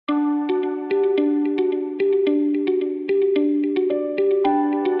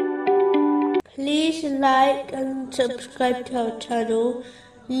like and subscribe to our channel.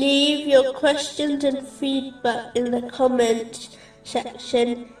 Leave your questions and feedback in the comments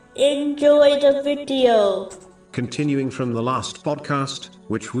section. Enjoy the video. Continuing from the last podcast,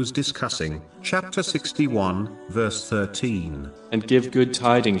 which was discussing chapter 61, verse 13. And give good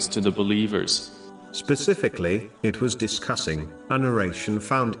tidings to the believers. Specifically, it was discussing a narration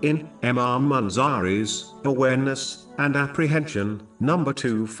found in Imam Munzari's Awareness and Apprehension, number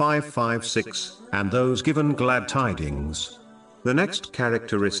 2556, and those given glad tidings. The next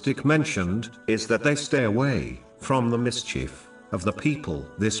characteristic mentioned is that they stay away from the mischief of the people.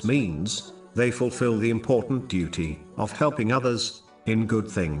 This means they fulfill the important duty of helping others in good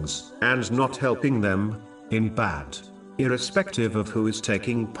things and not helping them in bad, irrespective of who is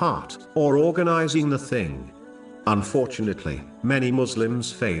taking part or organizing the thing. Unfortunately, many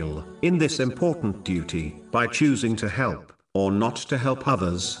Muslims fail in this important duty by choosing to help or not to help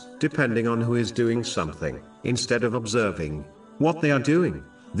others, depending on who is doing something, instead of observing what they are doing.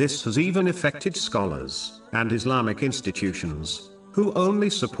 This has even affected scholars and Islamic institutions, who only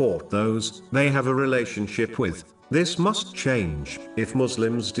support those they have a relationship with. This must change if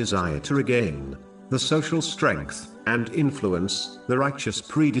Muslims desire to regain the social strength and influence the righteous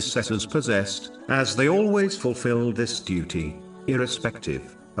predecessors possessed, as they always fulfilled this duty,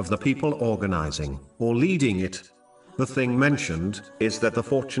 irrespective of the people organizing or leading it. The thing mentioned is that the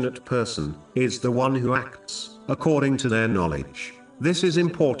fortunate person is the one who acts according to their knowledge. This is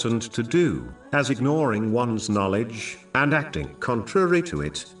important to do, as ignoring one's knowledge and acting contrary to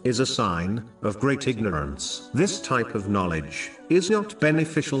it is a sign of great ignorance. This type of knowledge is not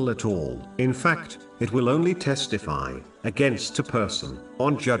beneficial at all. In fact, it will only testify against a person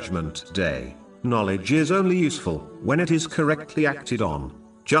on Judgment Day. Knowledge is only useful when it is correctly acted on,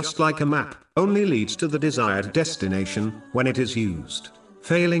 just like a map only leads to the desired destination when it is used.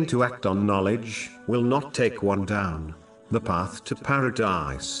 Failing to act on knowledge will not take one down the path to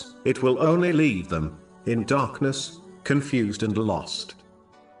paradise. It will only leave them in darkness, confused and lost.